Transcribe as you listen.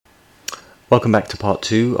Welcome back to part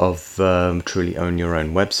two of Truly Own Your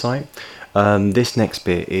Own Website. This next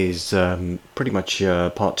bit is pretty much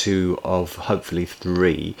part two of hopefully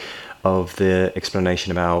three of the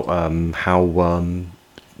explanation about how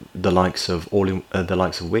the likes of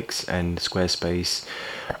Wix and Squarespace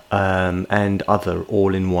and other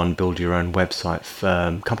all-in-one build-your-own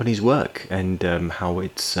website companies work, and how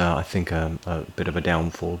it's I think a bit of a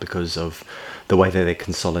downfall because of the way that they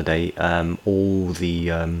consolidate all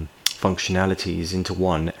the functionalities into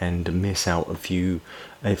one and miss out a few,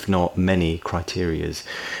 if not many, criterias.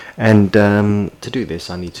 And to do this,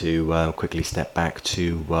 I need to quickly step back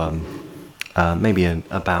to maybe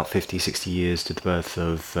about 50-60 years to the birth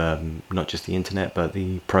of not just the internet but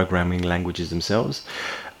the programming languages themselves,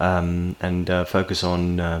 and focus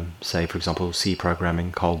on say for example C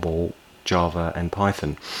programming, COBOL, Java and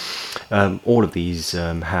Python. All of these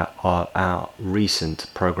are our recent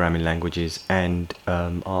programming languages and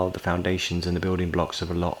are the foundations and the building blocks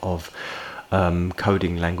of a lot of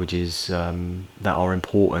coding languages that are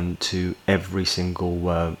important to every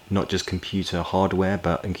single, not just computer hardware,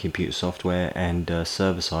 but in computer software and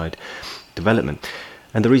server-side development.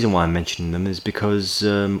 And the reason why I'm mentioning them is because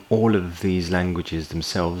all of these languages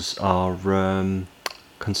themselves are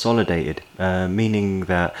consolidated, meaning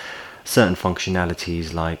that certain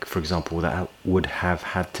functionalities, like for example that would have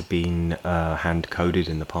had to been hand coded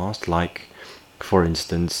in the past, like for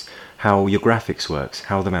instance how your graphics works,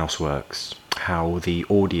 how the mouse works, how the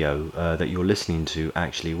audio that you're listening to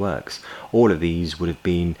actually works. All of these would have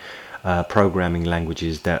been programming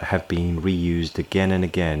languages that have been reused again and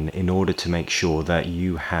again in order to make sure that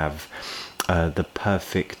you have the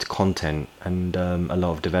perfect content. And a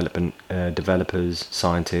lot of developers,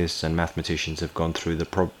 scientists and mathematicians have gone through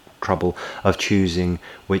the trouble of choosing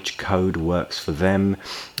which code works for them,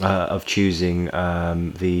 of choosing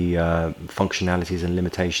the functionalities and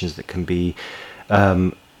limitations that can be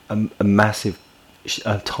a massive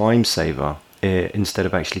time saver instead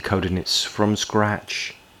of actually coding it from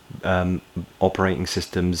scratch. Operating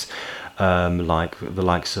systems like the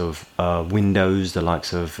likes of Windows, the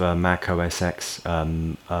likes of Mac OS X,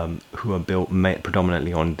 who are built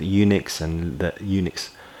predominantly on the Unix and the Unix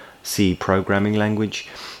C programming language,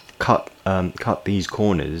 cut these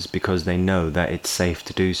corners because they know that it's safe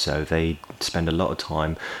to do so. They spend a lot of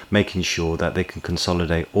time making sure that they can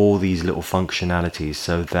consolidate all these little functionalities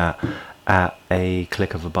so that at a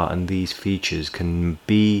click of a button these features can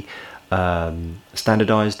be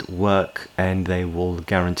standardized, work, and they will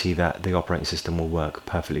guarantee that the operating system will work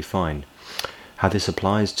perfectly fine. How this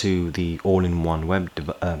applies to the all-in-one web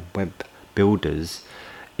builders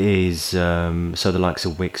is so the likes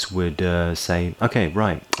of Wix would say, okay,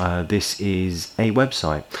 right, this is a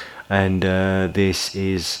website, and this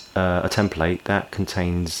is a template that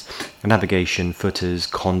contains navigation, footers,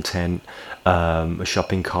 content, a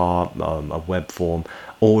shopping cart, a web form.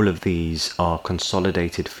 All of these are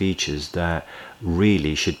consolidated features that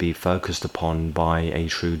really should be focused upon by a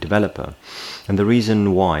true developer. And the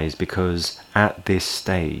reason why is because at this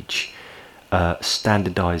stage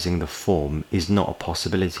standardizing the form is not a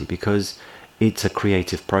possibility, because it's a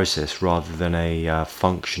creative process rather than a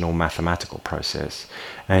functional mathematical process.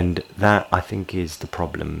 And that, I think, is the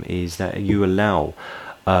problem, is that you allow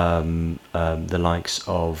the likes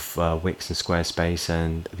of Wix and Squarespace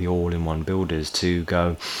and the all-in-one builders to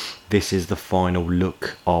go, this is the final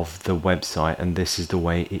look of the website and this is the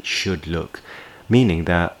way it should look. Meaning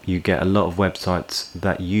that you get a lot of websites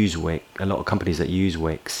that use Wix, a lot of companies that use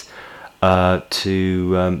Wix,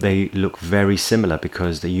 they look very similar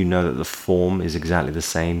because you know that the form is exactly the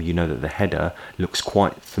same. You know that the header looks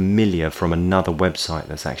quite familiar from another website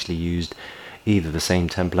that's actually used either the same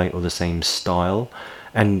template or the same style.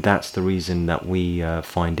 And that's the reason that we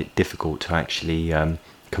find it difficult to actually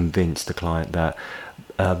convince the client that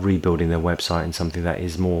rebuilding their website in something that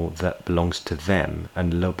is more that belongs to them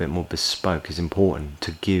and a little bit more bespoke is important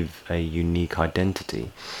to give a unique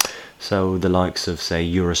identity. So the likes of, say,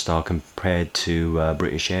 Eurostar compared to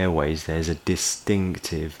British Airways, there's a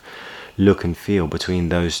distinctive look and feel between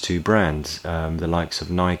those two brands. The likes of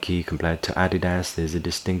Nike compared to Adidas, there's a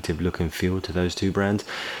distinctive look and feel to those two brands.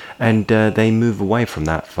 And they move away from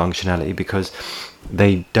that functionality because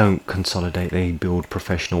they don't consolidate, they build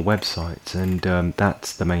professional websites, and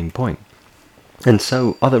that's the main point. And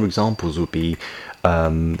so other examples would be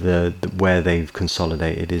where they've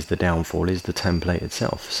consolidated is the downfall is the template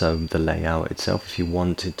itself. So the layout itself, if you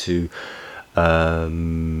wanted to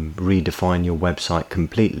redefine your website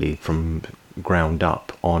completely from ground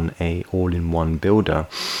up on a all-in-one builder,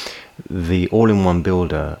 the all-in-one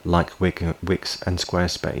builder like Wix and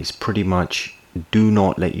Squarespace pretty much do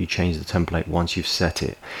not let you change the template once you've set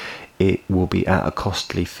it. It will be at a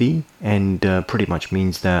costly fee, and pretty much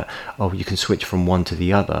means that you can switch from one to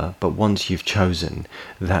the other, but once you've chosen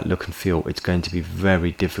that look and feel, it's going to be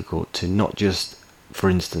very difficult to not just, for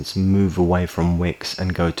instance, move away from Wix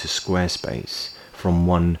and go to Squarespace from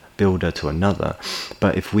one builder to another,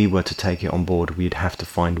 but if we were to take it on board, we'd have to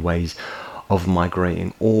find ways of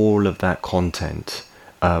migrating all of that content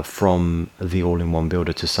from the all-in-one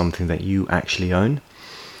builder to something that you actually own.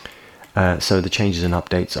 So the changes and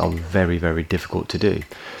updates are very, very difficult to do.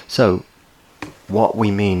 So what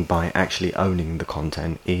we mean by actually owning the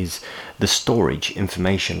content is the storage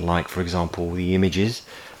information, like for example the images.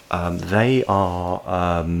 They are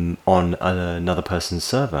on another person's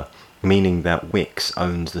server, meaning that Wix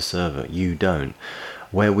owns the server, you don't.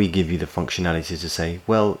 Where we give you the functionality to say,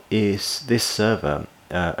 well, is this server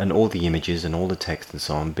and all the images and all the text and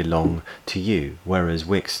so on belong to you, whereas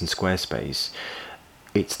Wix and Squarespace,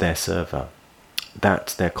 it's their server,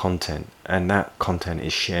 that's their content, and that content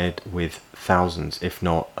is shared with thousands, if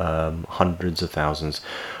not hundreds of thousands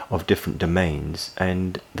of different domains,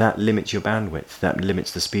 and that limits your bandwidth, that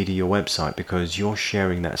limits the speed of your website, because you're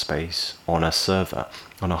sharing that space on a server,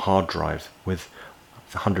 on a hard drive, with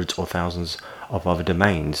hundreds or thousands of other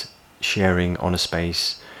domains, sharing on a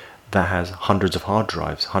space that has hundreds of hard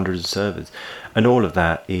drives, hundreds of servers, and all of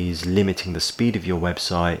that is limiting the speed of your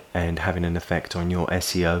website and having an effect on your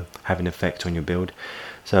SEO, having an effect on your build.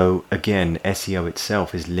 So again, SEO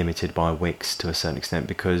itself is limited by Wix to a certain extent,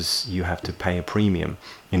 because you have to pay a premium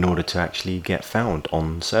in order to actually get found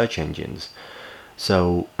on search engines.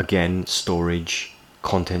 So again, storage,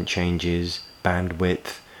 content changes,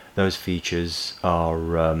 bandwidth, those features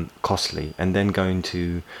are costly. And then going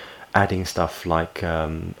to adding stuff like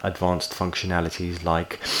advanced functionalities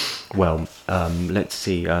like, well, let's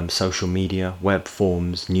see, social media, web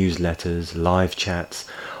forms, newsletters, live chats.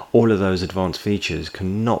 All of those advanced features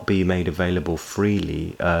cannot be made available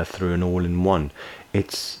freely through an all-in-one.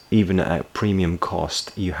 It's even at premium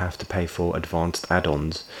cost, you have to pay for advanced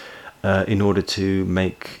add-ons in order to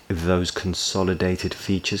make those consolidated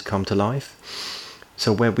features come to life.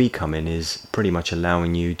 So where we come in is pretty much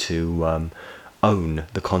allowing you to own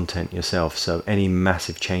the content yourself. So any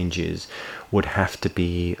massive changes would have to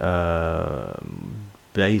be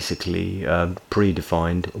basically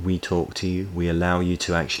predefined. We talk to you, we allow you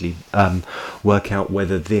to actually work out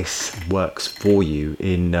whether this works for you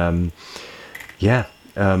in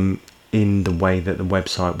in the way that the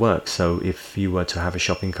website works. So if you were to have a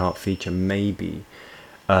shopping cart feature, maybe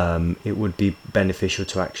it would be beneficial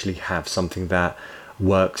to actually have something that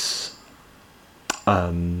works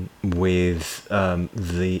with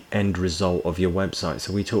the end result of your website.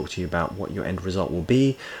 So we talk to you about what your end result will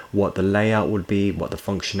be, what the layout would be, what the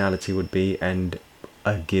functionality would be, and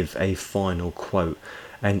give a final quote.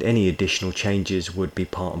 And any additional changes would be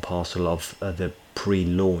part and parcel of the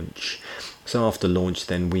pre-launch. So after launch,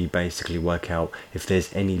 then we basically work out if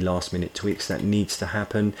there's any last minute tweaks that needs to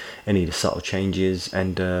happen, any subtle changes,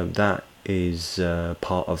 and that is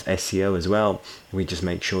part of SEO as well. We just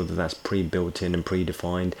make sure that that's pre-built in and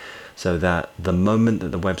predefined, so that the moment that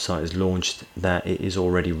the website is launched, that it is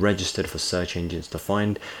already registered for search engines to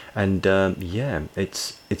find. And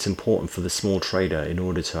it's important for the small trader in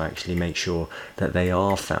order to actually make sure that they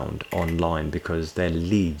are found online, because their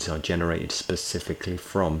leads are generated specifically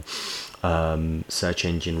from search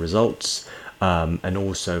engine results, and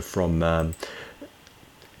also from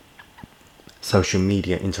social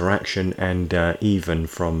media interaction, and even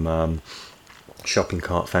from shopping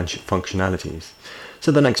cart functionalities.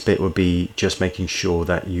 So the next bit would be just making sure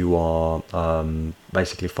that you are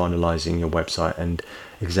basically finalizing your website, and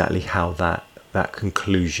exactly how that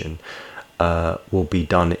conclusion will be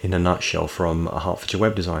done in a nutshell from Hertfordshire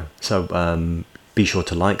Web Design. So be sure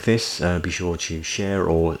to like this, be sure to share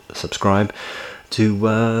or subscribe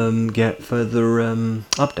to get further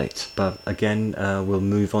updates. But again, we'll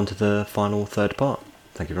move on to the final third part.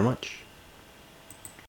 Thank you very much.